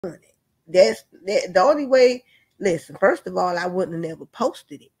The only way. Listen, first of all, I wouldn't have never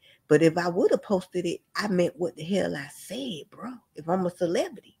posted it. But if I would have posted it, I meant what the hell I said, bro. If I'm a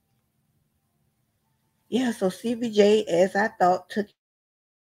celebrity. Yeah, so CBJ, as I thought, took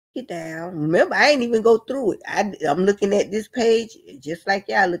it down. Remember, I ain't even go through it. I'm looking at this page just like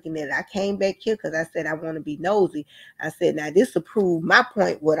y'all looking at it. I came back here because I said I want to be nosy. I said, now this will prove my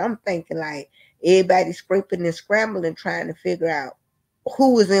point, what I'm thinking, like everybody scraping and scrambling trying to figure out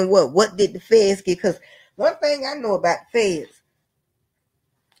who was in what did the feds get? Because one thing I know about the feds,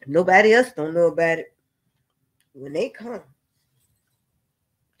 nobody else don't know about it. When they come,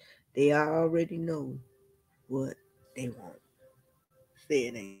 they already know what they want. Say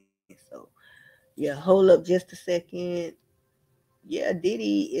it ain't so. Yeah, hold up just a second. Yeah,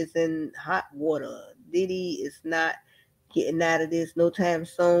 Diddy is in hot water. Diddy is not getting out of this no time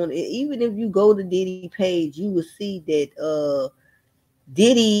soon. Even if you go to Diddy page, you will see that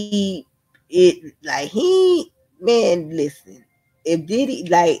Diddy, it like he, man, listen. If Diddy,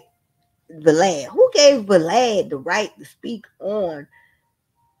 like Vlad, who gave Vlad the right to speak on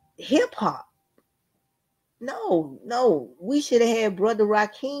hip hop? No, we should have had Brother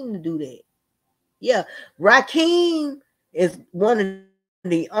Rakim to do that. Yeah, Rakim is one of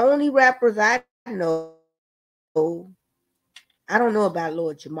the only rappers I know. I don't know about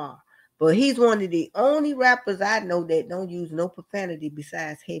Lord Jamar, but he's one of the only rappers I know that don't use no profanity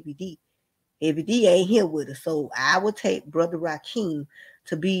besides Heavy D. Heavy D ain't here with us, so I would take Brother Rakim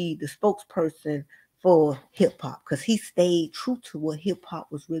to be the spokesperson for hip hop because he stayed true to what hip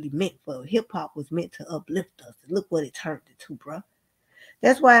hop was really meant for. Hip hop was meant to uplift us. Look what it turned into, bro.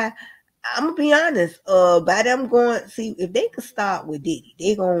 That's why I'm gonna be honest. By them going, see, if they could start with Diddy,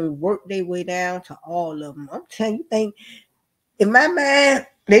 they gonna work their way down to all of them. I'm telling you, think in my mind,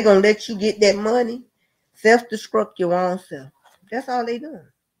 they gonna let you get that money, self-destruct your own self. That's all they doing.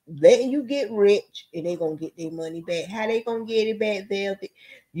 Letting you get rich and they gonna get their money back. How they gonna get it back, Velvet?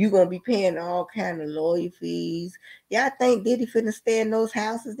 You gonna be paying all kind of lawyer fees. Y'all think Diddy finna stay in those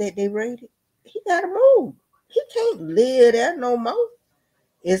houses that they raided? He gotta move. He can't live there no more.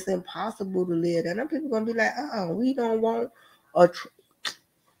 It's impossible to live there. And people gonna be like, we don't want a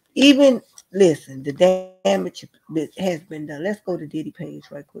even listen, the damage that has been done. Let's go to Diddy page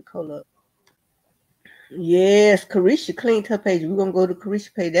right quick. Hold up. Yes, Carisha cleaned her page. We're gonna go to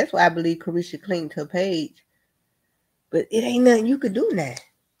Carisha page. That's why I believe Carisha cleaned her page. But it ain't nothing you could do now.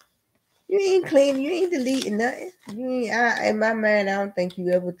 You ain't cleaning, you ain't deleting nothing. You ain't in my mind, I don't think you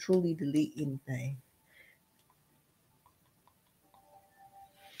ever truly delete anything.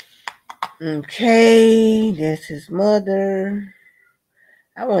 Okay, that's his mother.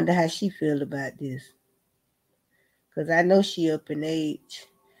 I wonder how she feel about this. Cause I know she up in age.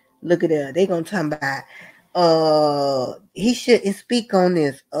 Look at her. They gonna talk about he shouldn't speak on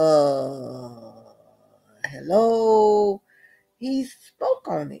this. Hello. He spoke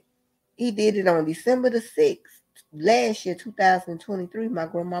on it. He did it on December the 6th, last year, 2023, my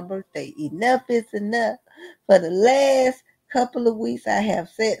grandma's birthday. Enough is enough. For the last couple of weeks, I have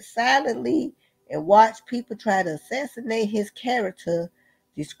sat silently and watched people try to assassinate his character,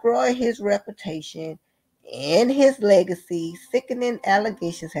 destroy his reputation, and his legacy. Sickening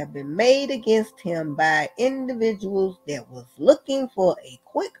allegations have been made against him by individuals that was looking for a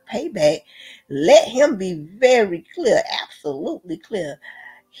quick payback. Let him be very clear, absolutely clear.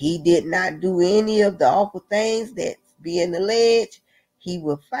 He did not do any of the awful things that's being alleged. He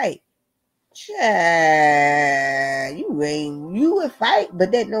will fight. Child, you will fight, but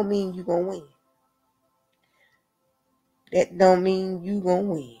that don't mean you gonna win. That don't mean you gonna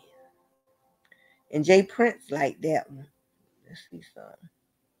win. And Jay Prince like that one. Let's see something.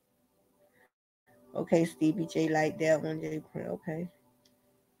 Okay, Stevie J like that one. Jay Prince. Okay.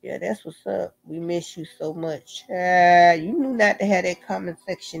 Yeah, that's what's up. We miss you so much. You knew not to have that comment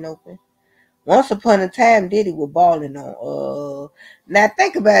section open. Once upon a time, Diddy was balling on. Now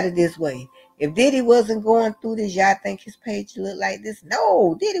think about it this way: if Diddy wasn't going through this, y'all think his page looked like this?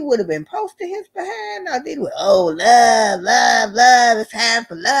 No, Diddy would have been posting his behind. No, Diddy would, love, love, love. It's time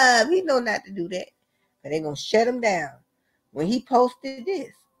for love. He know not to do that, but they gonna shut him down. When he posted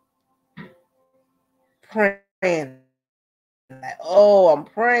this, praying like, oh, I'm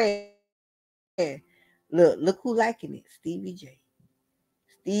praying. Look who liking it, Stevie J.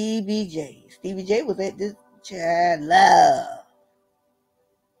 Stevie J. Stevie J was at this child love.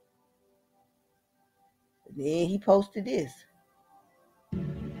 Then he posted this.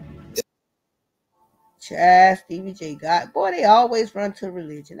 Child Stevie J God. Boy, they always run to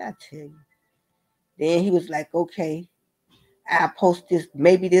religion, I tell you. Then he was like, okay, I'll post this.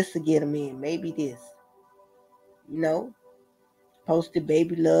 Maybe this will get him in. Maybe this. You know? Posted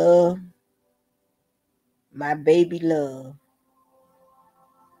baby love. My baby love.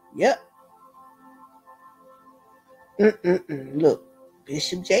 Yep. Look,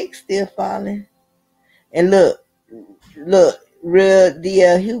 Bishop Jake still falling. And look, real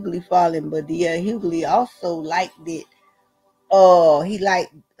D.L. Hughley falling, but D.L. Hughley also liked it. He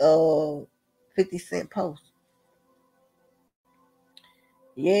liked 50 Cent post.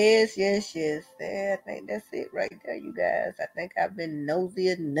 Yes. I think that's it right there, you guys. I think I've been nosy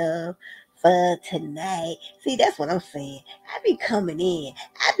enough for tonight. See, that's what I'm saying. I be coming in.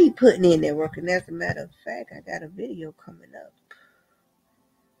 I be putting in that work. And as a matter of fact, I got a video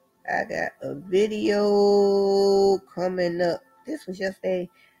coming up. This was yesterday.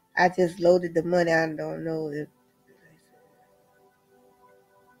 I just loaded the money. I don't know if.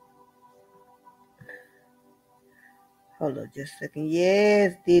 Hold on just a second.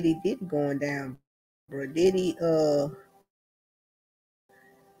 Yes, Diddy going down, bro. Diddy,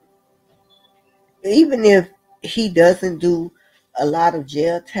 even if he doesn't do a lot of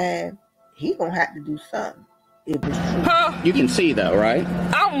jail time, he gonna have to do something if it's true. Huh? You can see though, right?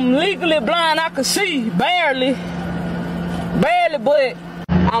 I'm legally blind. I can see barely, but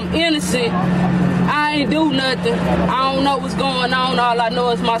I'm innocent. I ain't do nothing. I don't know what's going on. All I know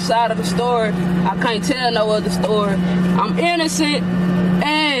is my side of the story. I can't tell no other story. I'm innocent.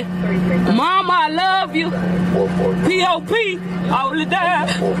 And Mama, I love you. P.O.P. all the time.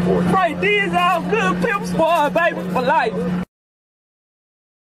 Right, these all good pimp squad, baby, for life.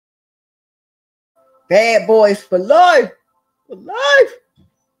 Bad boys for life. For life.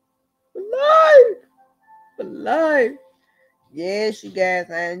 For life. For life. Yes, you guys,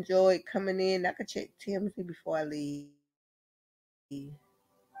 I enjoyed coming in. I could check Timothy before I leave.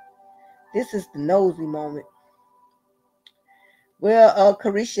 This is the nosy moment. Well,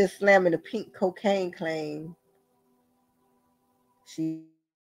 Carisha slamming the pink cocaine claim. She's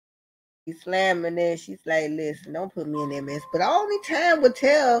slamming it. She's like, listen, don't put me in that mess. But only time will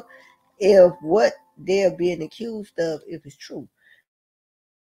tell if what they're being accused of, if it's true.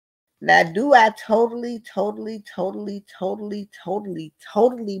 Now, do I totally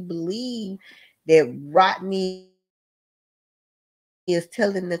believe that Rodney is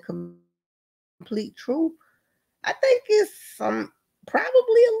telling the complete truth? I think it's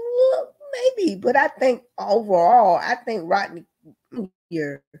probably a little, maybe, but I think overall, I think Rodney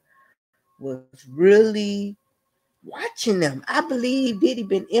was really watching them. I believe Diddy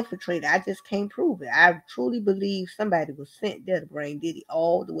been infiltrated. I just can't prove it. I truly believe somebody was sent there to bring Diddy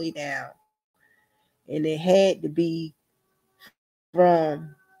all the way down. And it had to be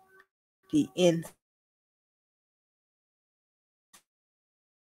from the inside.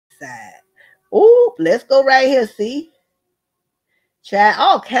 Oh, let's go right here, see? Chat,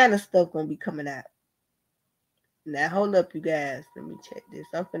 all kind of stuff gonna be coming out. Now hold up, you guys. Let me check this.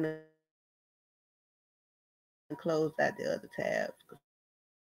 I'm finna close out the other tabs.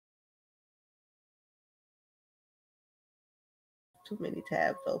 Too many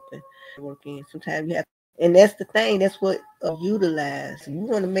tabs open. Working. Sometimes you have, and that's the thing. That's what utilize. If you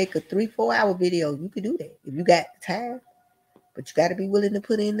want to make a 3-4 hour video, you can do that if you got the time. But you got to be willing to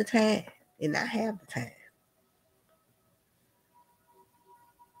put in the time, and I have the time.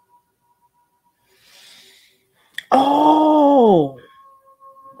 Oh,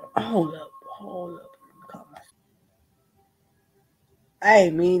 hold up. I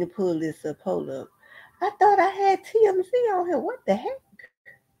ain't mean to pull this up. Hold up. I thought I had TMZ on here. What the heck?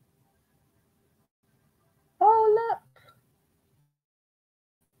 Hold up.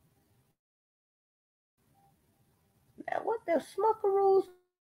 Now, what the smuckaroos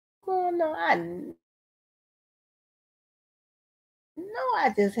going on? I know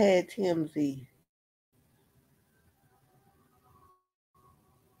I just had TMZ.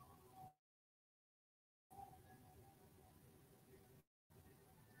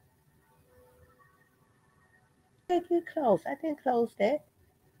 Get close. I didn't close that.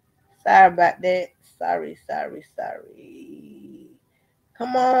 Sorry about that. Sorry.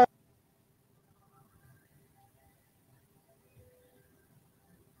 Come on.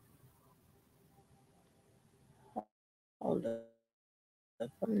 Hold up.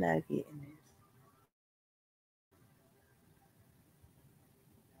 I'm not getting this.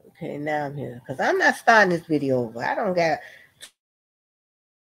 Okay, now I'm here. Because I'm not starting this video over. I don't got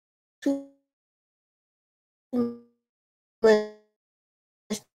too much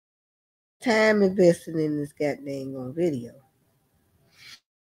time invested in this goddamn video.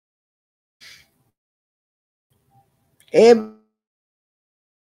 Everybody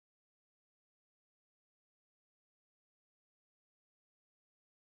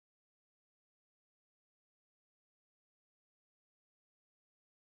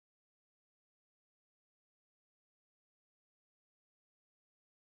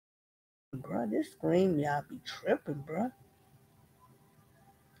bro. This scream, y'all be tripping, bro.